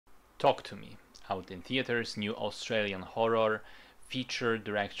Talk to Me, out in theaters, new Australian horror, feature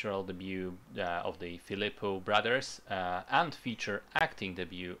directorial debut of the Filippo brothers, and feature acting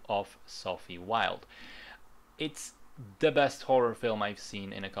debut of Sophie Wilde. It's the best horror film I've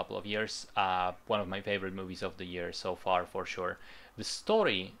seen in a couple of years, one of my favorite movies of the year so far for sure. The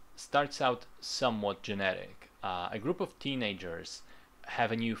story starts out somewhat generic. A group of teenagers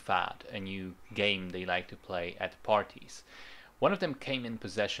have a new fad, a new game they like to play at parties. One of them came in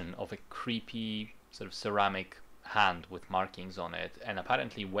possession of a creepy sort of ceramic hand with markings on it, and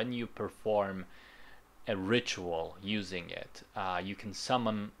apparently when you perform a ritual using it, you can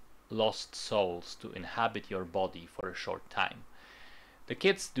summon lost souls to inhabit your body for a short time. The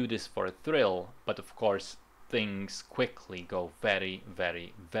kids do this for a thrill, but of course things quickly go very,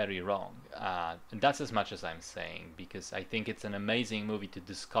 very, very wrong. And that's as much as I'm saying, because I think it's an amazing movie to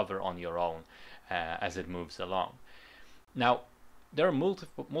discover on your own as it moves along. Now, there are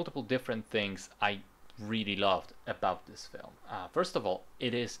multiple different things I really loved about this film. First of all,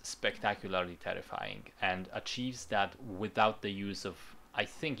 it is spectacularly terrifying and achieves that without the use of, I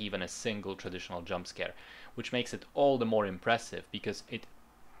think, even a single traditional jump scare, which makes it all the more impressive because it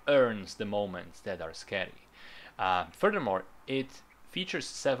earns the moments that are scary. Furthermore, it features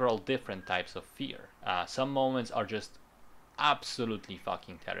several different types of fear. Some moments are just absolutely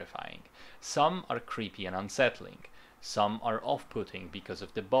fucking terrifying. Some are creepy and unsettling. Some are off-putting because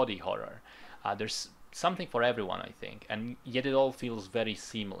of the body horror. There's something for everyone, I think, and yet it all feels very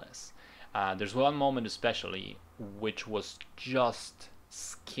seamless. There's one moment especially which was just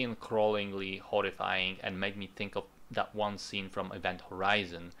skin-crawlingly horrifying and made me think of that one scene from Event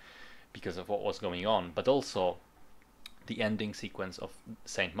Horizon because of what was going on, but also the ending sequence of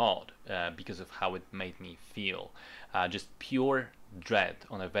Saint Maud because of how it made me feel. Just pure dread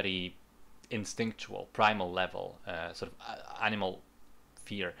on a very instinctual, primal level, sort of animal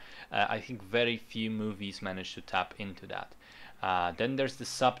fear. I think very few movies manage to tap into that. Then there's the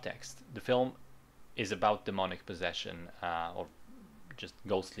subtext. The film is about demonic possession or just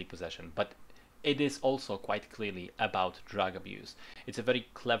ghostly possession, but it is also quite clearly about drug abuse. It's a very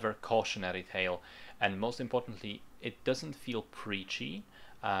clever cautionary tale, and most importantly, it doesn't feel preachy,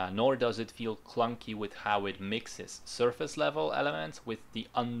 nor does it feel clunky with how it mixes surface level elements with the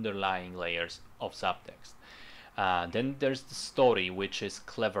underlying layers of subtext. Then there's the story, which is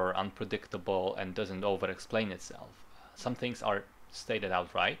clever, unpredictable, and doesn't over-explain itself. Some things are stated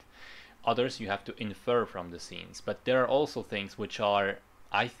outright, others you have to infer from the scenes, but there are also things which are,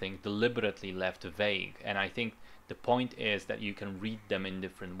 I think, deliberately left vague, and I think the point is that you can read them in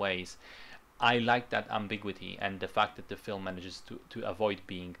different ways. I like that ambiguity and the fact that the film manages to avoid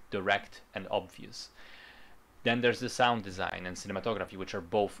being direct and obvious. Then there's the sound design and cinematography, which are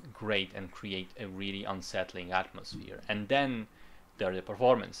both great and create a really unsettling atmosphere. And then there are the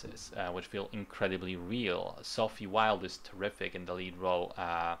performances, which feel incredibly real. Sophie Wilde is terrific in the lead role,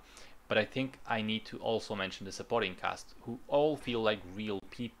 but I think I need to also mention the supporting cast, who all feel like real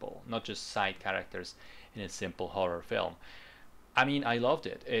people, not just side characters in a simple horror film. I mean, I loved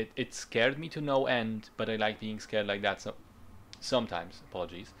it. It scared me to no end, but I like being scared like that sometimes.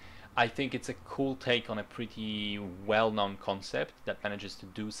 Apologies. I think it's a cool take on a pretty well-known concept that manages to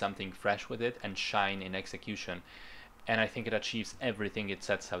do something fresh with it and shine in execution. And I think it achieves everything it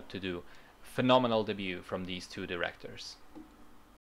sets out to do. Phenomenal debut from these two directors.